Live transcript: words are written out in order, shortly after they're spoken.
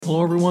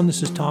Hello, everyone.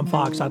 This is Tom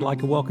Fox. I'd like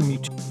to welcome you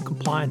to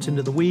Compliance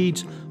Into the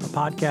Weeds, a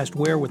podcast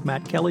where, with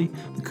Matt Kelly,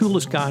 the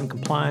coolest guy in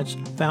compliance,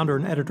 founder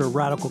and editor of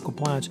Radical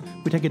Compliance,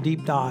 we take a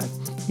deep dive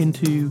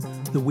into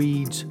the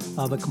weeds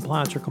of a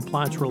compliance or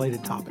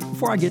compliance-related topic.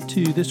 Before I get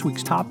to this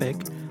week's topic,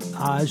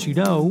 as you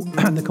know,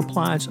 the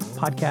Compliance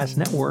Podcast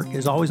Network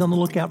is always on the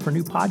lookout for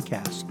new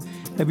podcasts.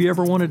 Have you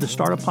ever wanted to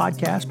start a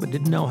podcast but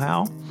didn't know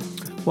how?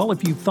 Well,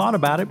 if you've thought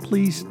about it,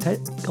 please take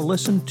a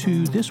listen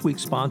to this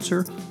week's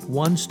sponsor,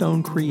 One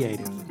Stone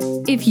Creative.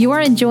 If you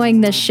are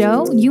enjoying this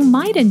show, you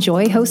might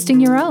enjoy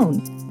hosting your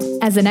own.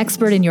 As an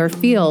expert in your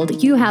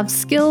field, you have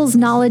skills,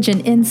 knowledge,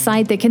 and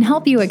insight that can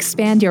help you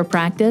expand your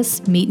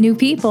practice, meet new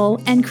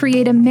people, and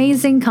create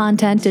amazing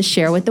content to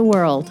share with the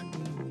world.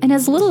 In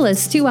as little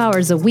as 2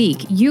 hours a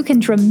week, you can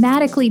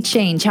dramatically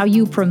change how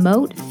you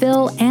promote,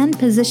 fill, and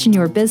position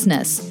your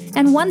business.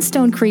 And One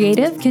Stone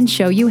Creative can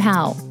show you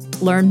how.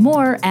 Learn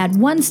more at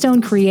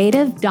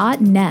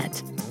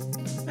onestonecreative.net.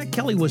 Matt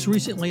Kelly was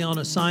recently on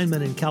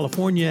assignment in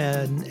California,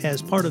 and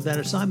as part of that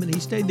assignment,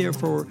 he stayed there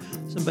for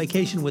some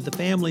vacation with the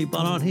family.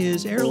 But on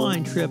his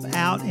airline trip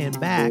out and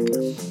back,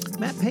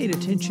 Matt paid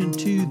attention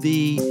to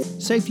the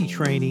safety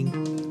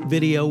training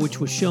video,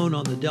 which was shown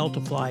on the Delta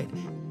flight.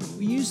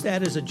 We used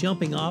that as a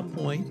jumping off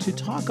point to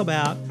talk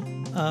about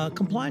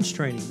compliance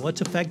training.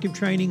 What's effective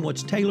training?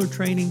 What's tailored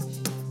training?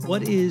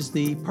 What is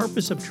the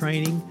purpose of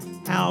training?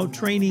 How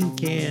training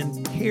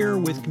can pair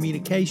with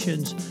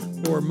communications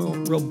for a more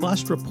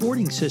robust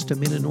reporting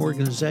system in an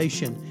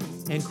organization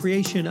and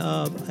creation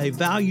of a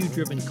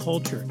value-driven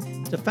culture.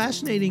 It's a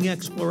fascinating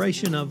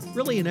exploration of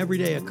really an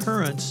everyday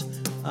occurrence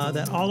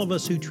that all of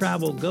us who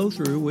travel go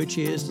through, which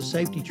is the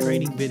safety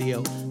training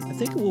video. I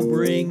think it will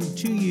bring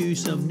to you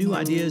some new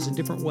ideas and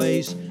different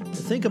ways to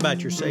think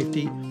about your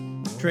safety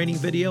training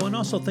video and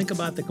also think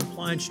about the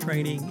compliance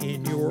training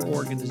in your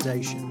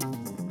organization.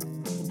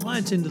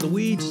 Compliance Into the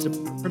Weeds is a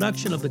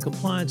production of the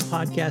Compliance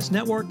Podcast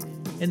Network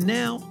and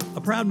now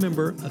a proud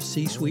member of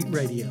C-Suite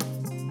Radio.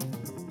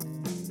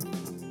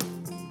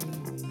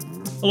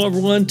 Hello,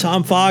 everyone.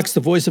 Tom Fox, the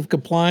voice of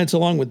compliance,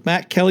 along with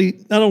Matt Kelly,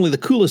 not only the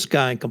coolest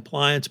guy in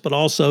compliance, but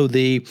also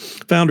the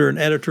founder and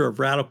editor of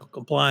Radical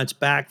Compliance,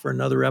 back for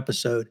another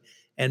episode.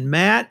 And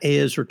Matt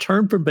is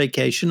returned from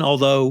vacation,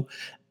 although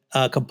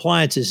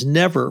compliance is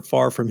never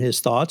far from his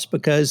thoughts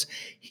because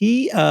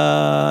he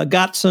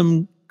got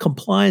some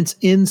compliance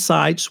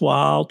insights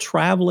while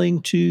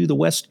traveling to the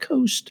West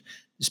Coast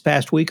this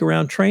past week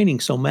around training.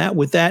 So, Matt,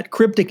 with that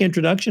cryptic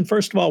introduction,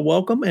 first of all,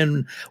 welcome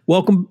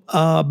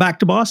back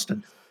to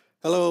Boston.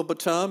 Hello, but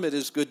Tom, it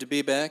is good to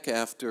be back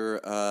after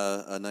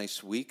a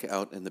nice week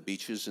out in the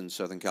beaches in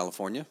Southern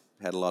California.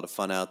 Had a lot of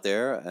fun out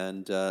there,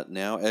 and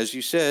now, as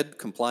you said,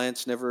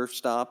 compliance never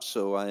stops,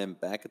 so I am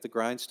back at the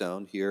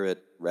grindstone here at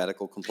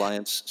Radical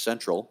Compliance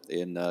Central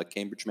in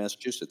Cambridge,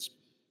 Massachusetts.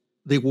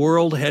 The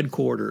world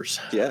headquarters.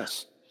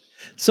 Yes.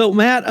 So,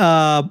 Matt,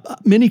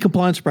 many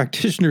compliance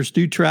practitioners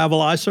do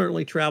travel. I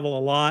certainly travel a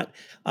lot.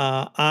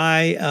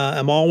 I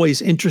am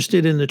always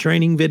interested in the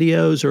training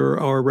videos,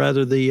 or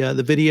rather the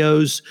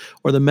videos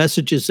or the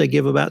messages they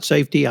give about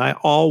safety. I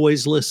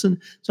always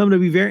listen. So I'm going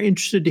to be very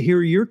interested to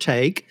hear your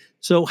take.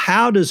 So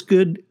how does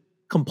good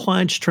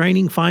compliance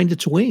training find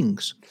its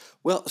wings?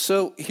 Well,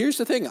 so here's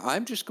the thing.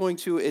 I'm just going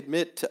to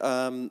admit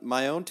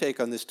my own take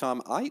on this,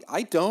 Tom.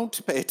 I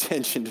don't pay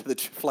attention to the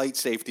flight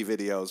safety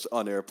videos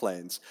on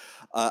airplanes.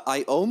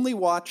 I only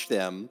watch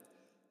them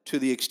to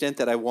the extent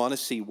that I want to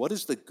see what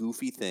is the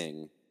goofy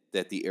thing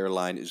that the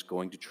airline is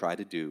going to try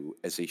to do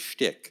as a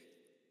shtick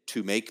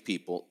to make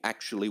people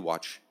actually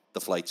watch the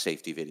flight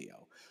safety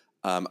video.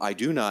 I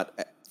do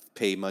not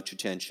pay much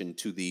attention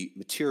to the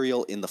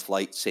material in the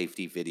flight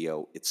safety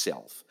video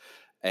itself.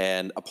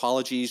 And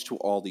apologies to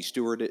all the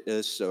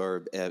stewardess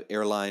or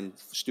airline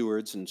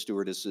stewards and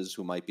stewardesses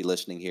who might be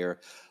listening here.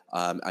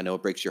 I know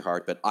it breaks your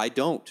heart, but I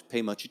don't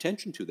pay much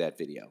attention to that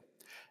video.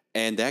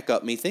 And that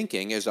got me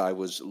thinking as I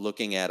was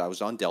I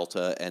was on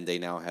Delta, and they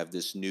now have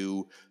this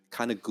new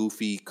kind of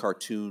goofy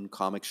cartoon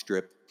comic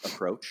strip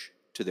approach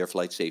to their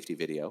flight safety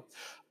video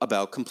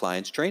about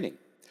compliance training.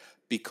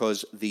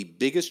 Because the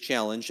biggest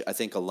challenge I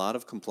think a lot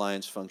of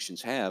compliance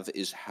functions have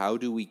is how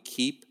do we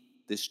keep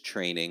this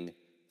training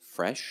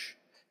fresh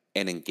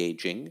and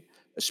engaging,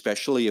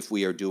 especially if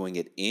we are doing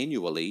it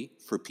annually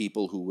for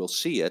people who will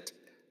see it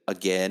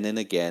again and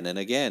again and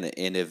again.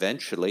 And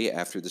eventually,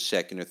 after the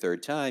second or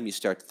third time, you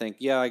start to think,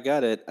 yeah, I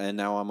got it, and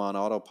now I'm on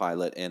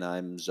autopilot and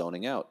I'm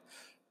zoning out.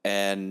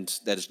 And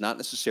that is not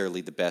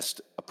necessarily the best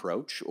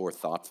approach or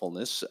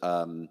thoughtfulness,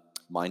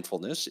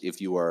 mindfulness.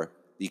 If you are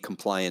the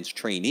compliance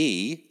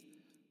trainee,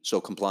 so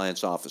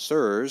compliance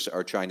officers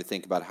are trying to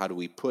think about how do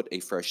we put a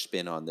fresh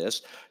spin on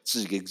this. This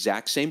is the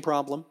exact same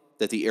problem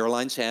that the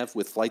airlines have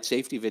with flight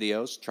safety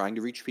videos, trying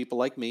to reach people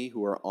like me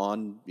who are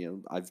on,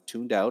 I've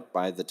tuned out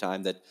by the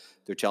time that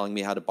they're telling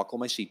me how to buckle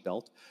my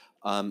seatbelt.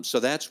 So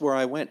that's where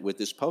I went with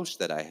this post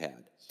that I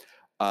had.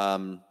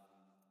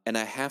 And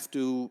I have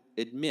to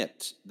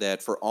admit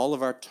that for all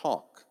of our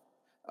talk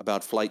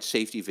about flight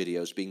safety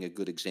videos being a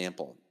good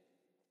example,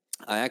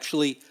 I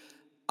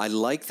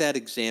like that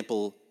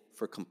example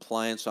for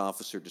compliance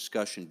officer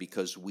discussion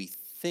because we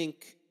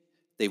think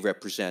they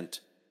represent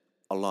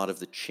a lot of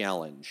the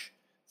challenge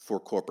for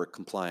corporate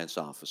compliance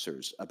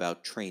officers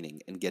about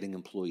training and getting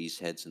employees'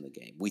 heads in the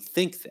game. We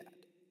think that.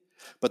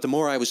 But the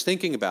more I was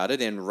thinking about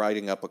it and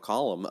writing up a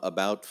column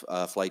about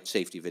flight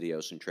safety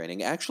videos and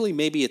training, actually,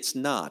 maybe it's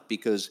not,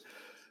 because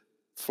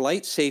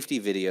flight safety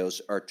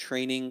videos are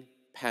training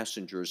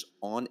passengers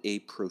on a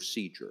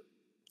procedure,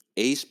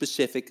 a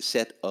specific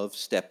set of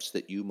steps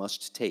that you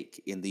must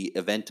take in the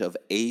event of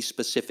a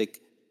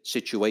specific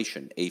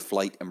situation, a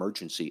flight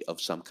emergency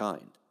of some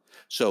kind.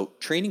 So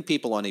training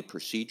people on a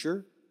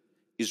procedure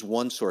is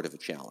one sort of a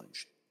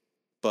challenge.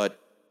 But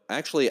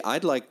actually,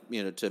 I'd like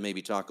to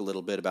maybe talk a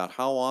little bit about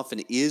how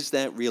often is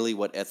that really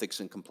what ethics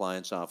and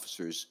compliance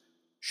officers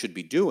should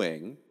be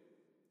doing,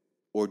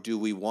 or do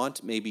we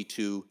want maybe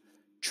to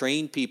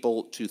train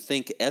people to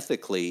think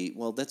ethically?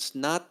 Well, that's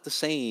not the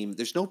same.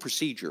 There's no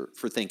procedure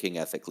for thinking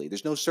ethically.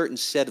 There's no certain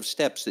set of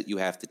steps that you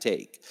have to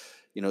take.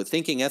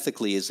 Thinking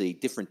ethically is a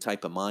different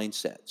type of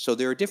mindset. So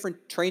there are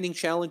different training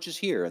challenges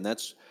here, and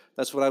that's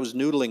what I was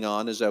noodling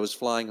on as I was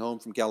flying home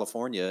from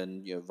California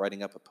and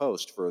writing up a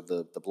post for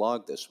the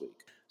blog this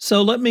week.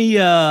 So let me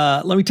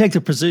take the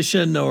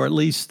position, or at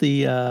least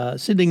the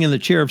sitting in the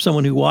chair of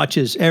someone who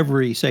watches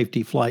every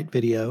safety flight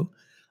video,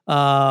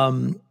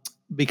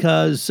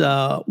 because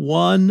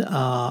one,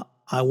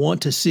 I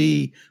want to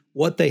see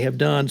what they have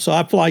done. So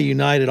I fly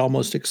United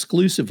almost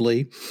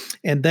exclusively,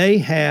 and they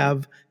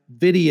have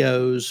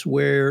videos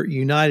where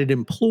United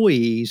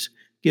employees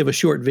give a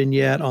short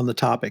vignette on the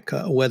topic,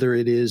 whether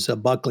it is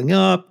buckling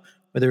up,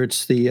 whether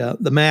it's the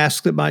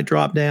mask that might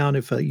drop down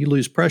if you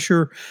lose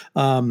pressure,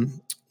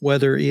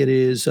 whether it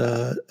is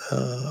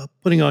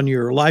putting on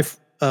your life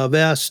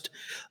vest.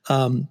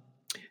 And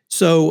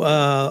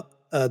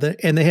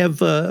they have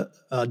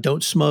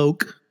don't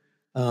smoke,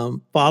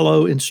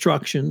 follow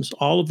instructions,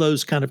 all of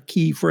those kind of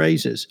key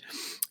phrases.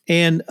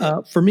 And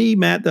for me,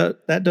 Matt,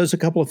 that does a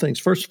couple of things.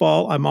 First of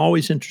all, I'm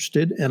always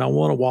interested and I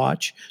want to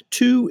watch.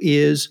 Two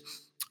is,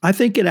 I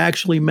think it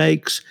actually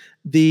makes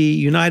the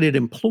United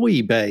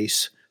employee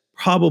base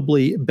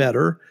probably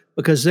better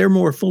because they're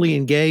more fully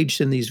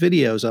engaged in these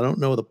videos. I don't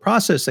know the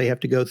process they have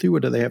to go through,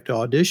 whether they have to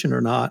audition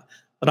or not,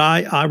 but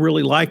I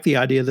really like the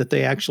idea that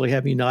they actually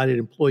have United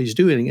employees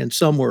doing it, and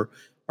some are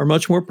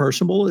much more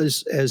personable,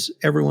 as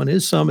everyone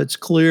is. Some, it's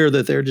clear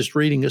that they're just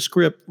reading a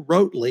script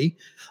rotely,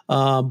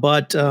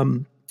 but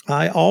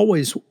I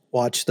always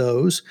watch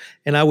those,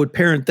 and I would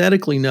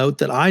parenthetically note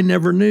that I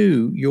never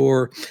knew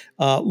your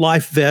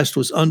life vest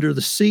was under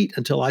the seat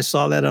until I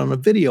saw that on a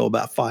video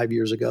about 5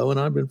 years ago, and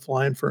I've been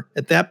flying for,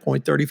 at that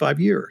point, 35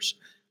 years.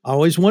 I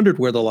always wondered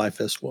where the life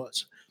vest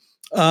was.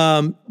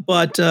 And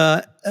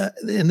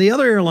the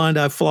other airline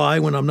I fly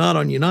when I'm not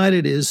on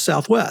United is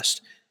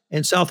Southwest,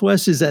 and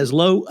Southwest is as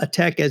low a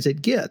tech as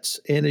it gets.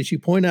 And as you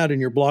point out in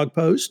your blog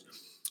post,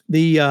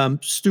 the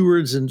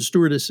stewards and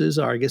stewardesses,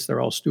 or I guess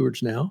they're all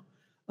stewards now,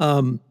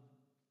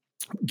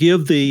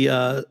 give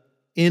the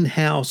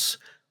in-house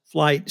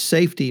flight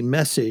safety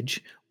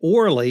message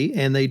orally,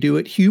 and they do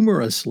it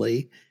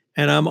humorously.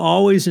 And I'm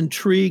always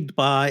intrigued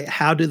by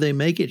how do they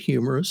make it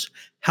humorous,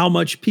 how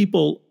much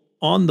people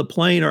on the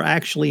plane are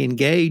actually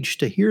engaged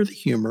to hear the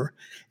humor,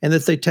 and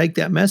that they take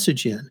that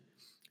message in.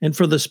 And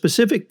for the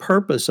specific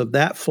purpose of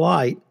that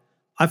flight,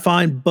 I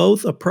find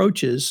both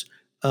approaches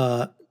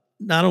not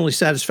only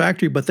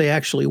satisfactory, but they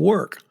actually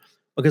work,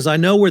 because I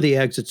know where the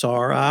exits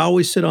are. I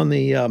always sit on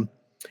the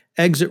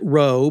exit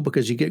row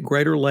because you get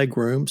greater leg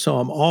room. So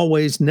I'm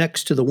always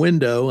next to the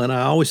window, and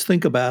I always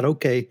think about,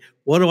 okay,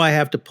 what do I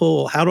have to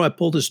pull? How do I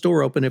pull this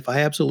door open if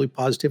I absolutely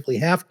positively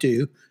have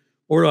to?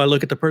 Or do I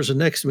look at the person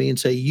next to me and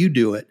say, you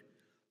do it?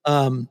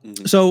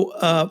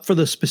 So for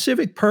the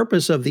specific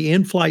purpose of the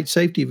in-flight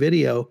safety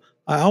video,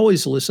 I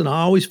always listen.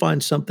 I always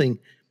find something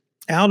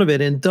out of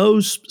it. And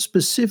those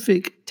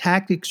specific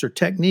tactics or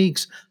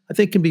techniques, I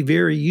think, can be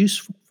very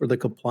useful for the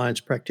compliance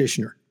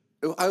practitioner.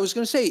 I was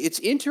going to say, it's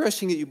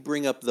interesting that you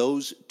bring up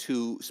those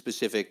two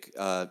specific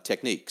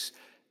techniques.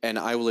 And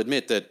I will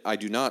admit that I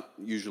do not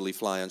usually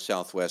fly on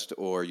Southwest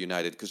or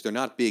United because they're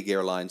not big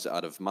airlines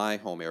out of my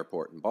home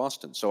airport in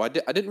Boston. So I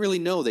didn't really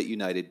know that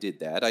United did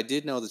that. I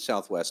did know that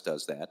Southwest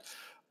does that.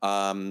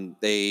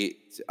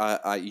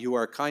 You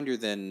are kinder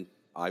than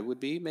I would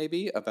be,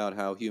 maybe, about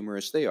how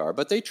humorous they are.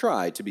 But they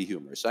try to be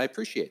humorous. I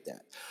appreciate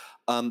that.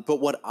 But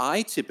what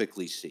I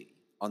typically see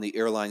on the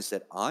airlines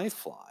that I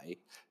fly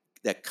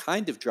that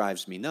kind of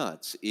drives me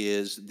nuts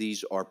is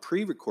these are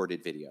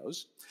pre-recorded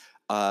videos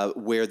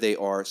where they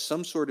are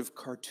some sort of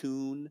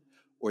cartoon,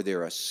 or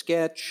they're a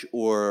sketch,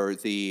 or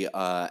the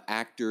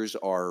actors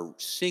are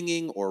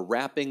singing or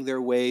rapping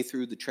their way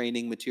through the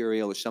training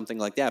material or something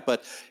like that.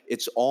 But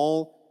it's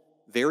all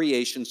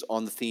variations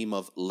on the theme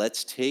of,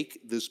 let's take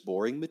this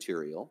boring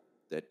material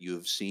that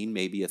you've seen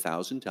maybe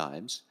 1,000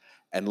 times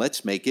and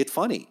let's make it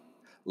funny.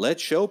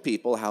 Let's show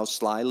people how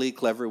slyly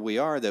clever we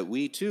are, that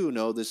we too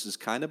know this is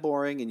kind of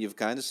boring and you've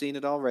kind of seen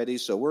it already,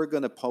 so we're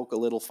going to poke a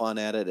little fun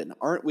at it. And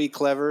aren't we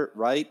clever,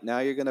 right? Now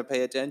you're going to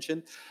pay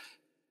attention.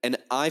 And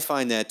I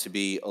find that to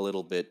be a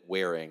little bit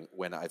wearing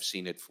when I've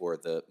seen it for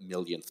the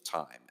millionth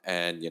time.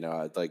 And,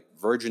 like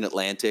Virgin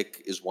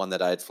Atlantic is one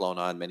that I had flown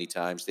on many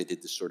times. They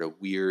did this sort of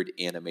weird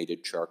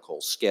animated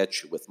charcoal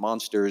sketch with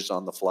monsters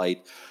on the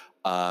flight.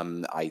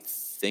 I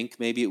think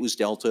maybe it was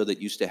Delta that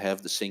used to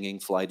have the singing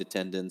flight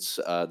attendants.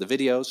 The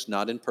videos,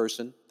 not in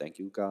person. Thank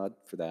you, God,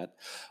 for that.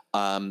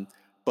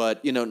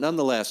 But,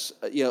 nonetheless,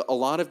 a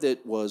lot of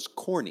it was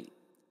corny.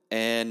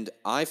 And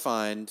I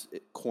find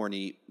it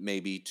corny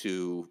maybe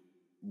to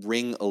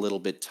ring a little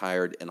bit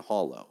tired and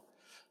hollow.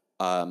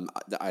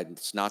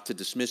 It's not to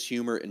dismiss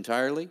humor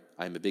entirely.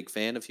 I'm a big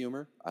fan of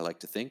humor. I like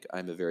to think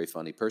I'm a very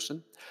funny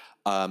person.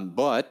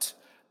 But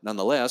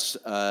nonetheless,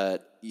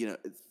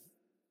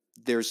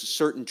 there's a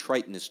certain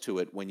triteness to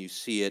it when you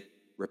see it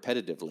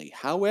repetitively.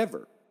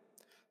 However,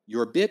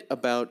 your bit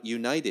about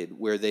United,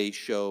 where they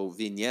show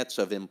vignettes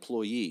of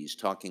employees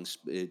talking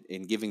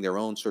and giving their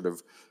own sort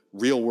of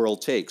real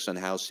world takes on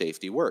how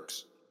safety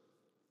works,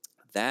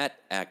 that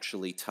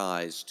actually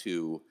ties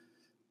to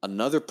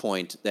another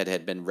point that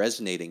had been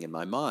resonating in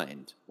my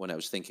mind when I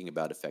was thinking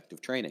about effective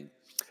training.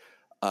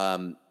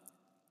 A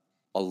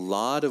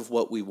lot of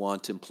what we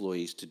want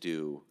employees to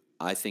do,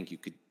 I think you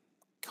could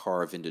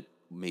carve into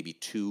maybe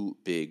two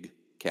big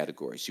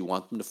categories. You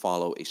want them to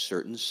follow a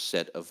certain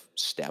set of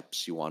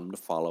steps. You want them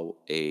to follow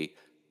a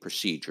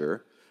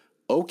procedure.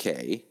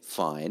 Okay,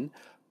 fine.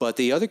 But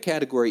the other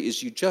category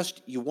is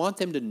you want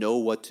them to know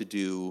what to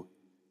do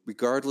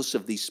regardless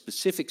of the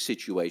specific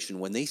situation.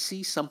 When they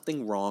see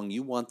something wrong,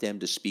 you want them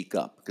to speak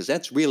up, because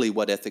that's really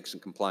what ethics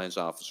and compliance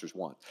officers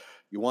want.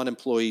 You want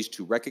employees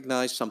to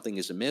recognize something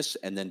is amiss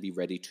and then be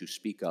ready to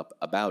speak up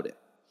about it.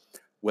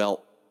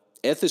 Well,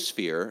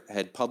 Ethisphere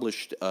had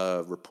published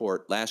a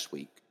report last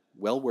week,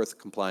 well worth a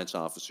compliance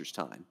officer's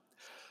time,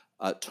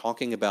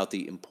 talking about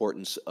the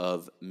importance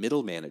of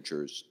middle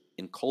managers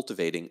in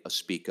cultivating a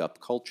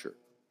speak-up culture.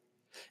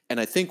 And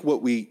I think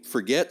what we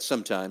forget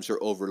sometimes or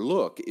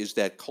overlook is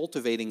that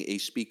cultivating a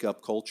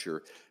speak-up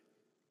culture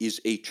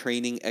is a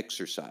training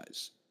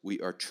exercise. We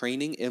are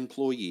training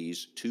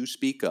employees to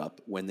speak up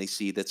when they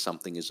see that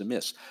something is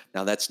amiss.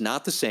 Now, that's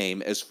not the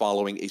same as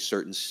following a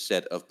certain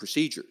set of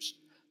procedures.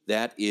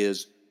 That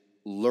is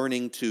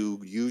learning to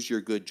use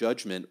your good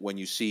judgment when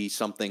you see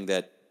something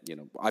that,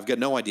 I've got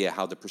no idea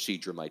how the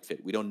procedure might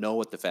fit. We don't know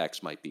what the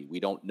facts might be. We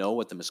don't know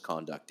what the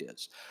misconduct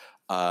is.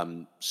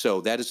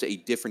 So that is a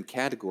different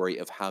category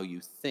of how you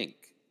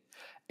think.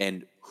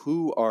 And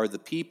who are the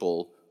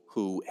people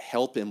who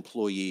help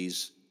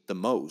employees the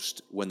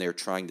most when they're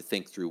trying to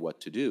think through what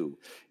to do?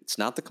 It's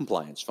not the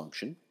compliance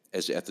function,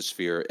 as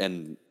Ethisphere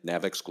and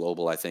Navex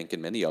Global, I think,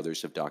 and many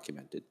others have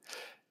documented.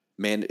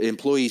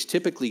 Employees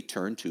typically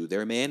turn to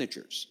their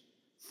managers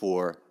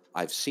for,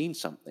 I've seen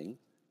something,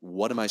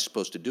 what am I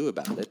supposed to do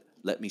about it?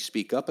 Let me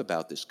speak up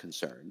about this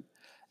concern.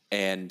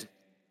 And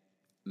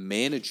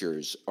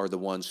managers are the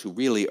ones who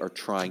really are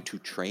trying to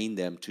train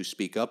them to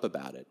speak up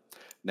about it.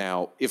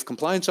 Now, if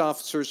compliance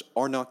officers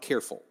are not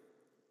careful,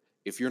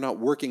 if you're not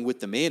working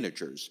with the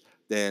managers,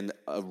 then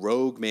a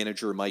rogue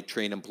manager might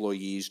train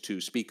employees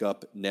to speak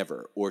up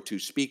never, or to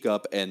speak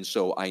up and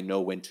so I know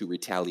when to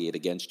retaliate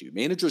against you.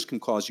 Managers can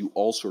cause you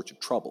all sorts of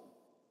trouble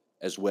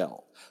as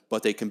well,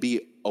 but they can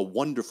be a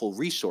wonderful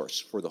resource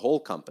for the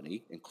whole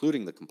company,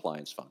 including the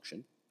compliance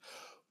function,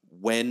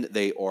 when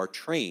they are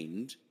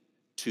trained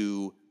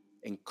to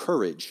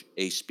encourage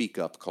a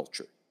speak-up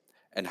culture.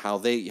 And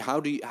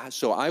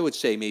so I would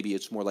say maybe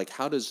it's more like,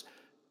 how does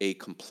a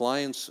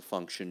compliance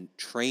function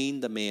train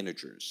the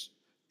managers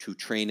to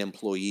train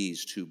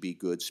employees to be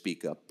good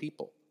speak-up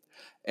people?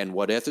 And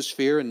what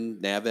Ethisphere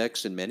and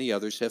Navex and many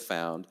others have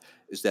found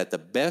is that the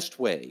best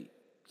way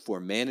for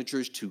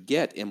managers to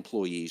get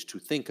employees to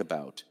think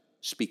about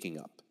speaking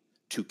up,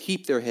 to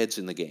keep their heads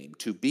in the game,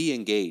 to be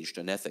engaged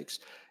in ethics,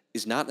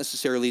 is not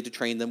necessarily to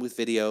train them with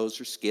videos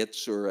or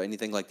skits or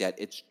anything like that.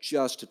 It's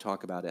just to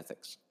talk about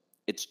ethics.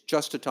 It's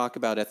just to talk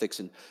about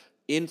ethics in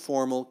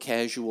informal,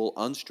 casual,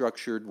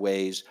 unstructured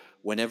ways.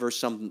 Whenever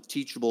some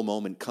teachable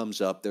moment comes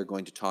up, they're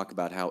going to talk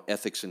about how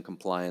ethics and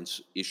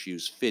compliance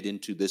issues fit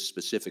into this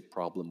specific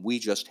problem we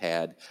just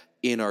had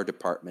in our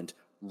department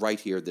right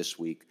here this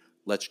week.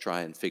 Let's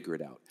try and figure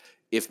it out.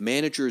 If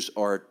managers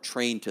are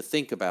trained to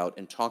think about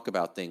and talk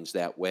about things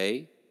that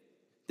way,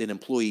 then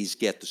employees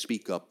get the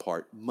speak up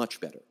part much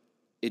better.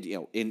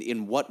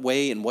 In what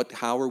way and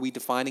how are we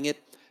defining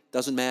it?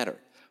 Doesn't matter.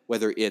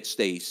 Whether it's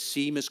they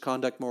see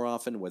misconduct more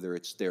often, whether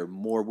it's they're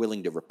more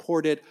willing to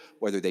report it,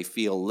 whether they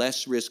feel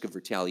less risk of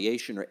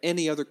retaliation, or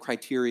any other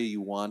criteria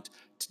you want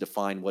to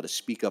define what a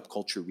speak up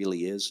culture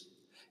really is.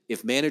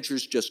 If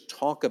managers just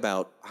talk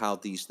about how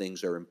these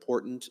things are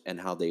important and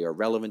how they are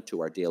relevant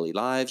to our daily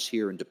lives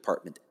here in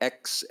Department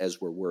X,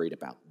 as we're worried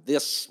about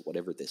this,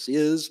 whatever this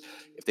is,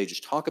 if they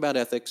just talk about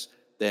ethics,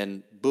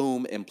 then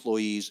boom,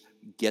 employees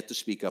get the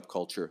speak up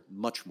culture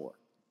much more.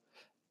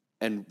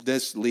 And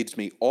this leads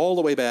me all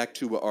the way back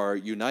to our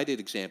United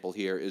example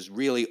here, is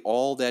really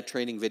all that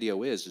training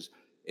video is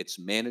it's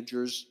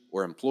managers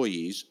or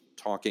employees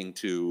talking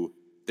to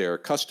their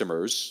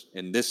customers.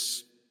 In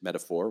this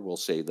metaphor, we'll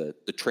say the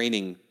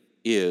training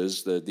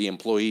is the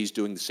employees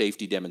doing the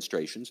safety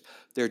demonstrations.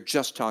 They're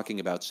just talking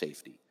about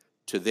safety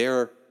to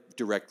their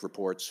direct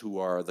reports, who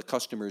are the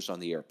customers on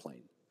the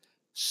airplane.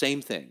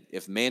 Same thing.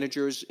 If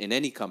managers in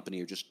any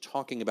company are just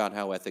talking about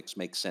how ethics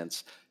make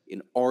sense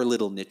in our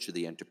little niche of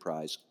the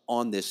enterprise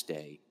on this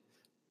day,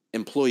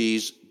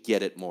 employees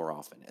get it more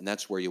often, and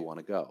that's where you want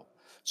to go.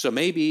 So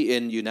maybe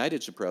in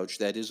United's approach,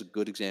 that is a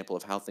good example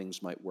of how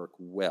things might work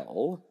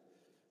well.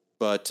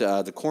 But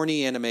the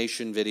corny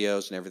animation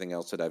videos and everything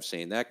else that I've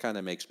seen, that kind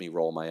of makes me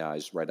roll my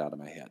eyes right out of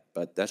my head.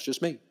 But that's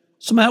just me.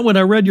 So, Matt, when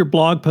I read your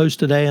blog post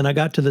today and I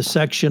got to the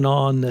section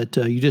on that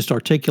you just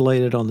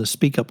articulated on the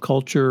speak up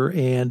culture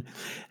and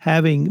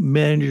having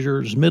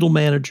managers, middle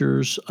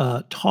managers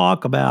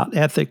talk about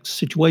ethics,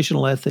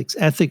 situational ethics,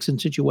 ethics in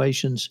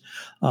situations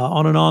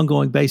on an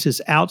ongoing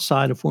basis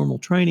outside of formal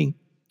training,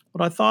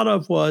 what I thought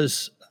of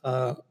was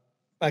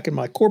back in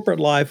my corporate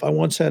life, I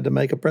once had to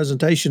make a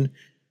presentation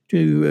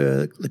to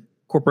the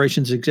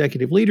corporation's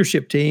executive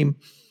leadership team,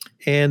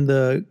 and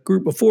the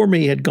group before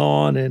me had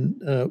gone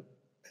and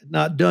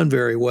not done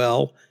very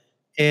well.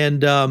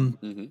 And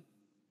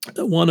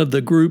one of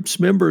the group's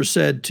members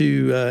said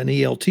to an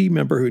ELT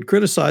member who'd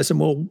criticized him,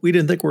 well, we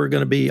didn't think we were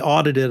going to be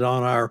audited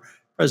on our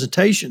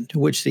presentation, to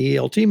which the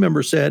ELT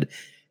member said,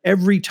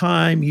 every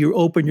time you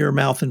open your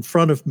mouth in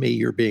front of me,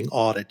 you're being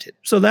audited.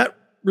 So that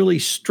really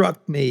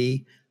struck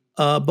me.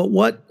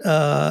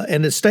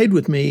 And it stayed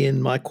with me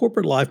in my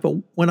corporate life. But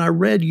when I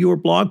read your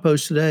blog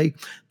post today,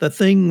 the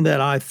thing that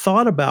I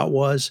thought about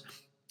was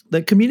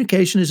that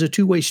communication is a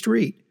two-way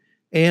street.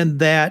 And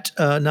that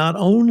not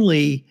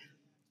only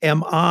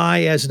am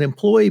I, as an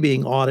employee,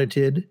 being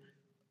audited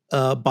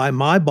by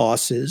my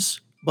bosses,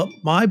 but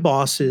my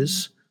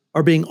bosses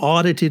are being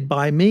audited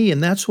by me.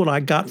 And that's what I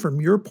got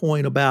from your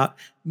point about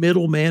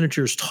middle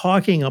managers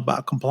talking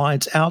about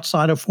compliance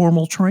outside of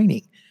formal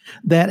training.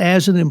 That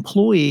as an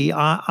employee,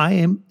 I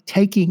am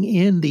taking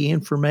in the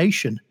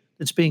information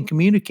that's being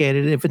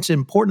communicated. If it's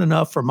important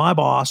enough for my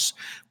boss,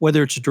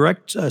 whether it's a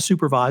direct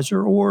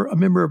supervisor or a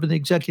member of an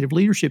executive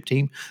leadership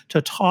team,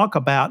 to talk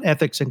about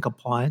ethics and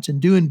compliance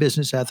and doing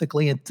business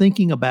ethically and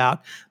thinking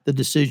about the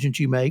decisions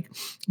you make,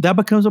 that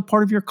becomes a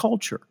part of your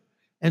culture.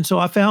 And so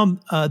I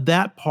found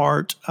that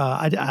part,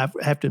 I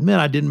have to admit,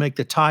 I didn't make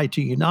the tie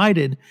to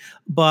United,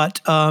 but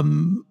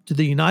to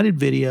the United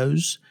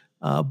videos,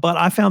 but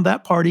I found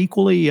that part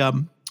equally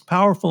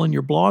powerful in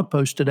your blog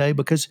post today,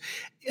 because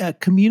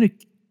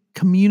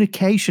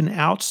communication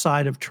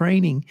outside of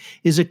training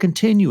is a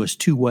continuous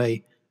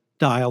two-way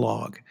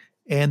dialogue.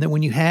 And that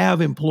when you have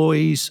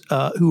employees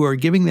who are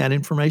giving that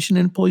information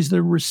and employees that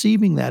are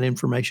receiving that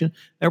information,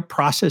 they're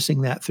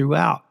processing that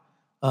throughout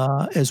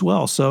as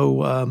well.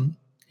 So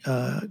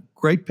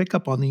great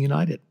pickup on the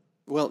United.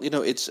 Well,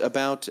 it's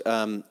about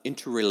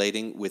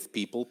interrelating with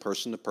people,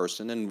 person to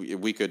person,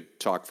 and we could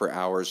talk for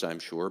hours, I'm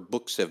sure.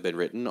 Books have been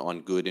written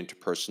on good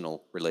interpersonal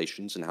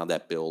relations and how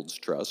that builds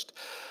trust.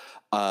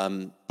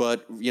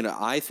 But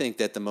I think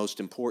that the most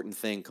important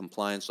thing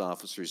compliance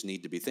officers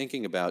need to be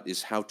thinking about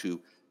is how to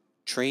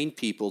train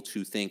people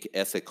to think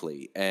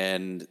ethically.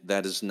 And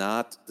that is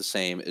not the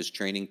same as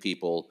training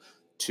people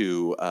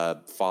to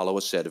follow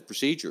a set of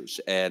procedures.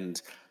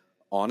 And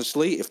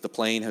honestly, if the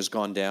plane has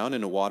gone down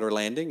in a water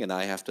landing and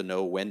I have to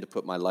know when to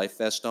put my life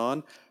vest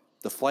on,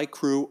 the flight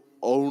crew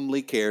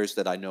only cares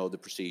that I know the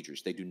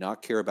procedures. They do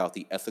not care about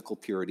the ethical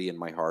purity in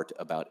my heart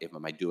about if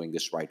am I doing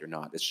this right or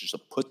not. It's just a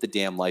put the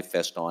damn life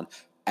vest on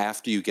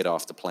after you get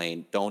off the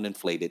plane. Don't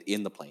inflate it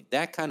in the plane.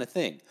 That kind of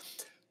thing.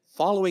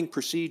 Following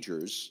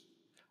procedures,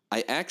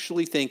 I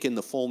actually think in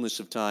the fullness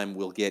of time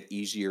will get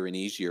easier and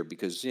easier,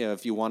 because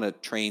if you want to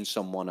train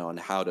someone on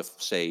how to,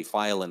 say,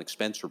 file an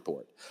expense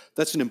report,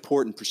 that's an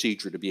important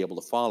procedure to be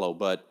able to follow.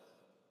 But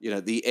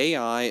the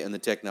AI and the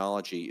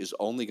technology is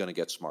only going to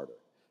get smarter.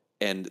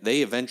 And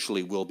they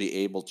eventually will be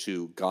able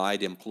to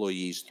guide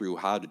employees through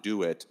how to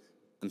do it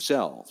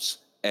themselves.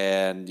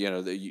 And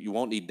you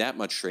won't need that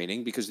much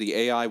training, because the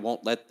AI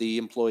won't let the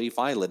employee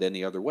file it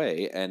any other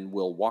way and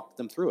will walk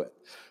them through it.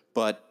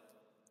 But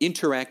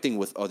interacting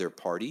with other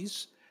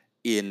parties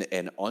in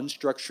an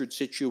unstructured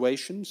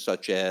situation,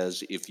 such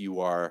as if you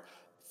are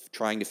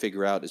trying to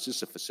figure out, is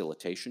this a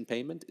facilitation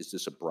payment? Is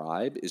this a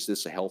bribe? Is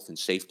this a health and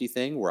safety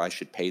thing where I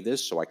should pay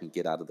this so I can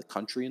get out of the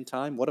country in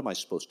time? What am I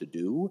supposed to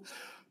do?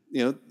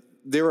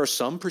 There are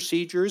some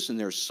procedures and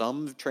there's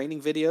some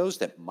training videos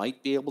that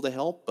might be able to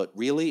help, but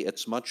really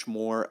it's much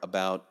more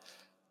about,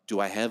 do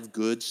I have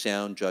good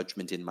sound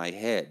judgment in my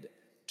head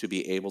to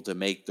be able to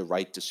make the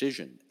right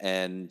decision?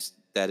 And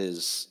that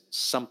is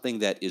something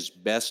that is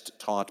best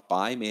taught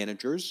by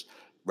managers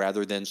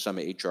rather than some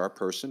HR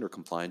person or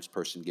compliance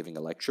person giving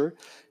a lecture.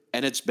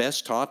 And it's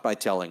best taught by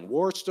telling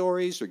war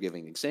stories or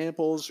giving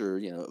examples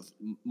or,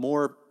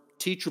 more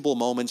teachable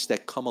moments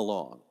that come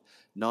along.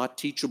 Not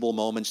teachable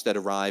moments that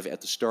arrive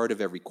at the start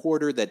of every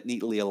quarter that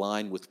neatly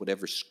align with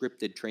whatever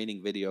scripted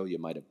training video you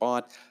might have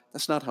bought.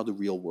 That's not how the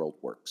real world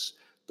works.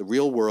 The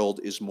real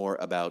world is more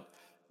about,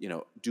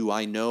 do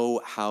I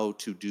know how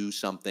to do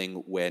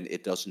something when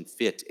it doesn't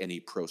fit any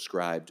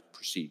proscribed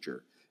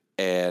procedure?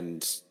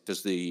 And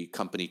does the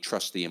company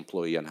trust the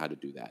employee on how to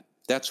do that?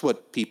 That's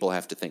what people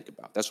have to think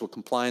about. That's what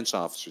compliance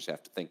officers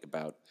have to think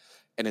about.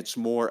 And it's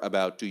more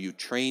about, do you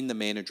train the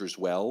managers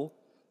well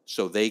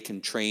so they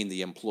can train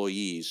the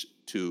employees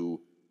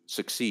to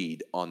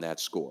succeed on that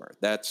score?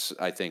 That's,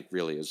 I think,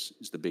 really is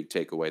the big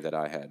takeaway that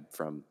I had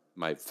from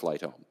my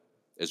flight home,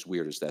 as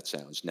weird as that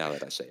sounds now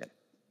that I say it.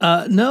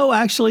 No,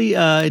 actually,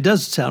 it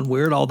doesn't sound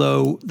weird,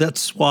 although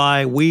that's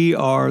why we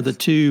are the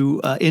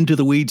two into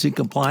the weeds in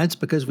compliance,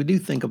 because we do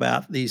think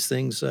about these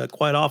things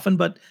quite often.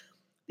 But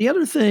the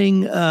other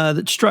thing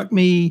that struck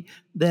me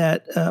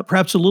that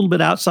perhaps a little bit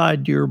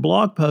outside your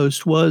blog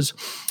post was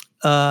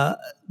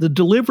the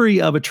delivery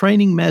of a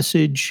training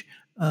message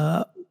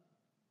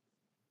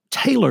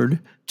tailored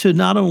to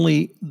not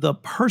only the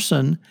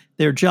person,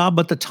 their job,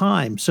 but the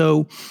time.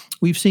 So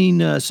we've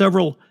seen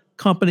several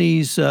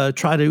companies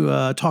try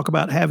to talk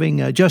about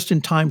having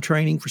just-in-time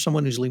training for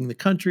someone who's leaving the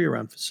country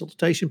around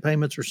facilitation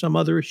payments or some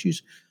other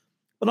issues,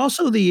 but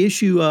also the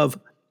issue of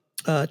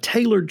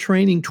tailored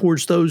training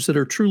towards those that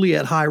are truly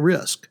at high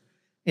risk.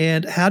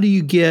 And how do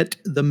you get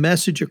the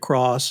message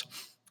across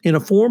in a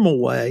formal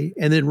way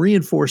and then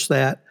reinforce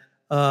that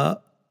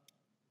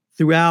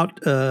throughout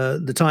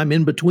the time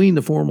in between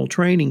the formal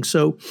training?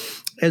 So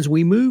as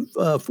we move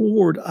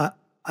forward,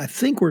 I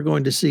think we're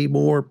going to see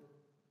more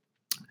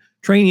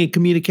training and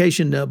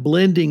communication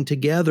blending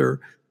together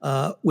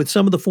with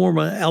some of the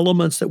formal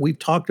elements that we've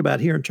talked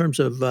about here in terms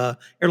of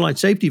airline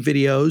safety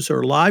videos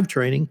or live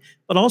training,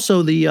 but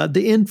also the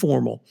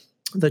informal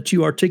that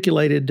you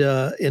articulated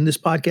in this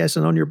podcast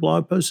and on your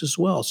blog post as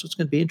well. So it's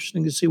going to be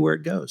interesting to see where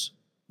it goes.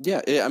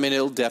 Yeah, I mean,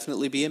 it'll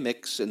definitely be a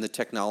mix, and the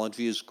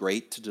technology is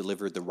great to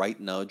deliver the right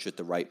nudge at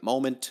the right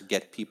moment, to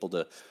get people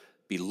to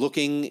be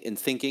looking and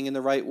thinking in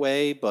the right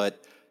way,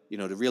 but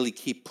to really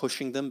keep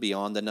pushing them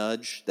beyond the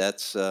nudge,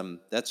 that's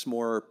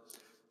more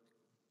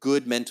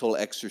good mental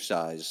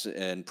exercise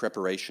and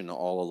preparation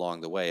all along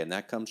the way. And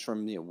that comes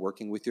from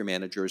working with your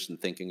managers and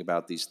thinking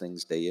about these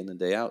things day in and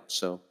day out.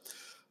 So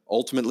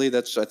ultimately,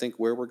 that's, I think,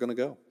 where we're going to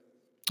go.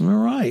 All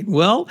right.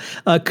 Well,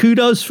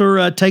 kudos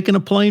for taking a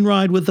plane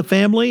ride with the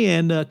family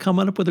and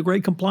coming up with a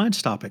great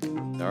compliance topic.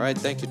 All right.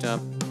 Thank you,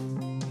 Tom.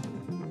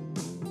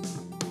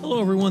 Hello,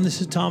 everyone.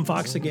 This is Tom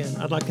Fox again.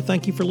 I'd like to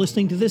thank you for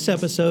listening to this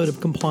episode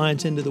of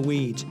Compliance Into the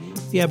Weeds.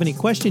 If you have any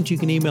questions, you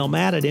can email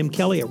Matt at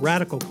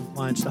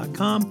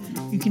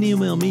mkelly@radicalcompliance.com. You can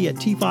email me at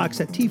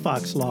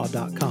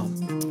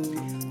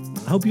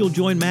tfox@tfoxlaw.com. I hope you'll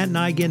join Matt and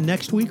I again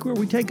next week, where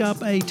we take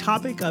up a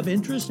topic of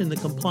interest in the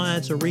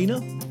compliance arena.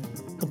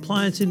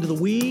 Compliance Into the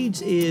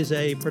Weeds is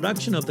a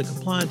production of the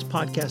Compliance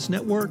Podcast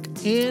Network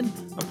and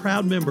a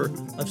proud member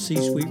of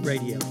C-Suite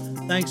Radio.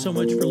 Thanks so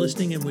much for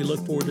listening, and we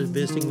look forward to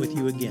visiting with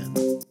you again.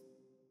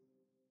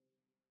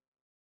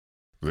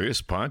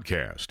 This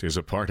podcast is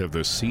a part of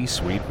the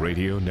C-Suite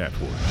Radio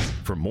Network.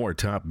 For more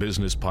top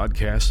business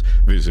podcasts,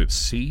 visit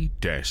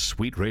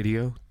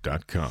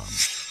c-suiteradio.com.